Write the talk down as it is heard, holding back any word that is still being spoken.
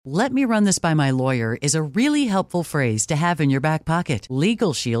"Let me run this by my lawyer" is a really helpful phrase to have in your back pocket.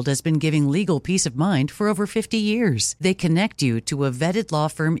 Legal Shield has been giving legal peace of mind for over 50 years. They connect you to a vetted law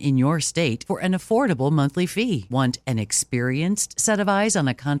firm in your state for an affordable monthly fee. Want an experienced set of eyes on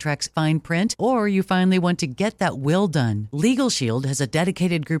a contract's fine print? Or you finally want to get that will done? Legal Shield has a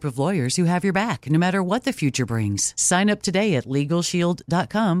dedicated group of lawyers who have your back, no matter what the future brings. Sign up today at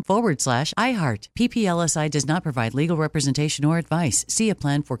LegalShield.com/iHeart. PPLSI does not provide legal representation or advice. See a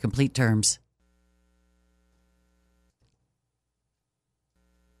plan for complete terms.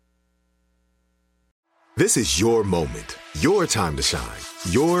 This is your moment, your time to shine,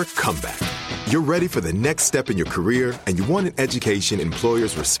 your comeback. You're ready for the next step in your career, and you want an education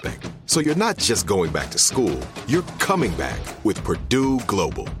employers respect. So you're not just going back to school, you're coming back with Purdue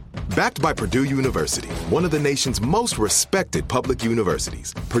Global. Backed by Purdue University, one of the nation's most respected public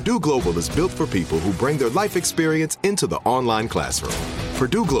universities, Purdue Global is built for people who bring their life experience into the online classroom.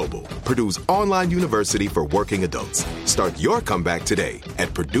 Purdue Global, Purdue's online university for working adults. Start your comeback today at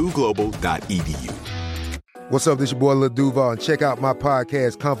purdueglobal.edu. What's up, this your boy Lil Duval, and check out my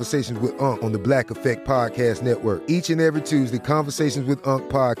podcast, Conversations with Unc, on the Black Effect Podcast Network. Each and every Tuesday, Conversations with Unc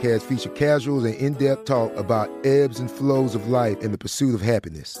podcast feature casual and in-depth talk about ebbs and flows of life and the pursuit of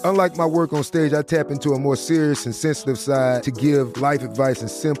happiness. Unlike my work on stage, I tap into a more serious and sensitive side to give life advice and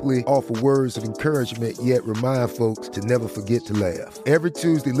simply offer words of encouragement, yet remind folks to never forget to laugh. Every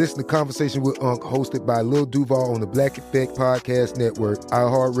Tuesday, listen to Conversation with Unc, hosted by Lil Duval on the Black Effect Podcast Network,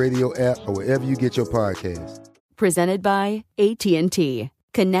 iHeartRadio app, or wherever you get your podcasts. Presented by AT&T.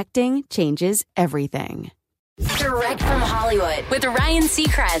 Connecting changes everything. Direct from Hollywood with Ryan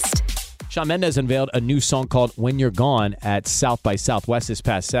Seacrest. Shawn Mendes unveiled a new song called When You're Gone at South by Southwest this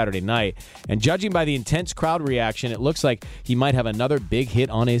past Saturday night. And judging by the intense crowd reaction, it looks like he might have another big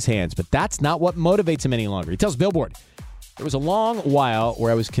hit on his hands. But that's not what motivates him any longer. He tells Billboard, "There was a long while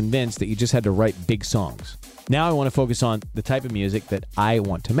where I was convinced that you just had to write big songs. Now I want to focus on the type of music that I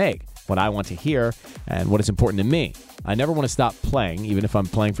want to make, what I want to hear, and what is important to me. I never want to stop playing, even if I'm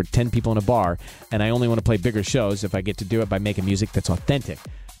playing for 10 people in a bar, and I only want to play bigger shows if I get to do it by making music that's authentic."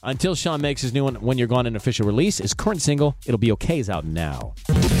 Until Shawn makes his new one, When You're Gone, an official release, his current single, It'll Be Okay, is out now.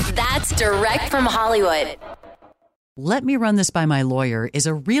 That's direct from Hollywood. "Let me run this by my lawyer" is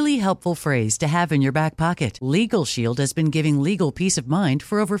a really helpful phrase to have in your back pocket. Legal Shield has been giving legal peace of mind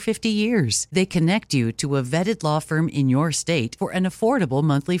for over 50 years. They connect you to a vetted law firm in your state for an affordable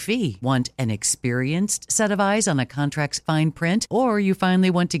monthly fee. Want an experienced set of eyes on a contract's fine print? Or you finally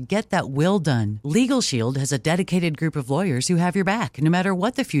want to get that will done? Legal Shield has a dedicated group of lawyers who have your back, no matter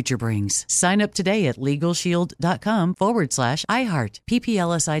what the future brings. Sign up today at LegalShield.com/iHeart.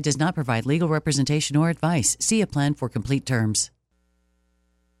 PPLSI does not provide legal representation or advice. See a plan for complete terms.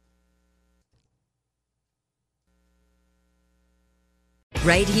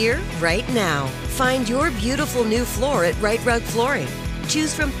 Right here, right now. Find your beautiful new floor at Right Rug Flooring.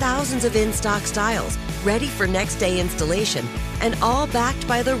 Choose from thousands of in-stock styles, ready for next day installation, and all backed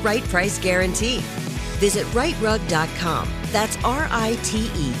by the right price guarantee. Visit rightrug.com. That's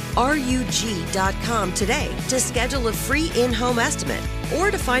RITERUG.com today to schedule a free in-home estimate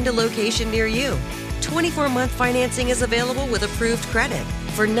or to find a location near you. 24-month financing is available with approved credit.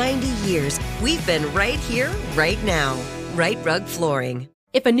 For 90 years, we've been right here, right now. Right Rug Flooring.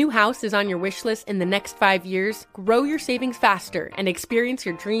 If a new house is on your wish list in the next 5 years, grow your savings faster and experience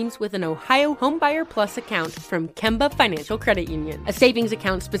your dreams with an Ohio Homebuyer Plus account from Kemba Financial Credit Union. A savings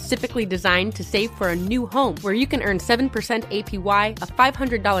account specifically designed to save for a new home, where you can earn 7% APY, a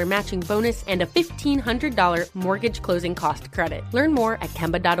 $500 matching bonus, and a $1,500 mortgage closing cost credit. Learn more at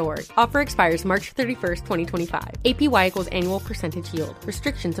Kemba.org. Offer expires March 31st, 2025. APY equals annual percentage yield.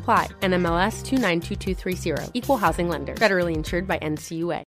 Restrictions apply. NMLS 292230. Equal housing lender. Federally insured by NCUA.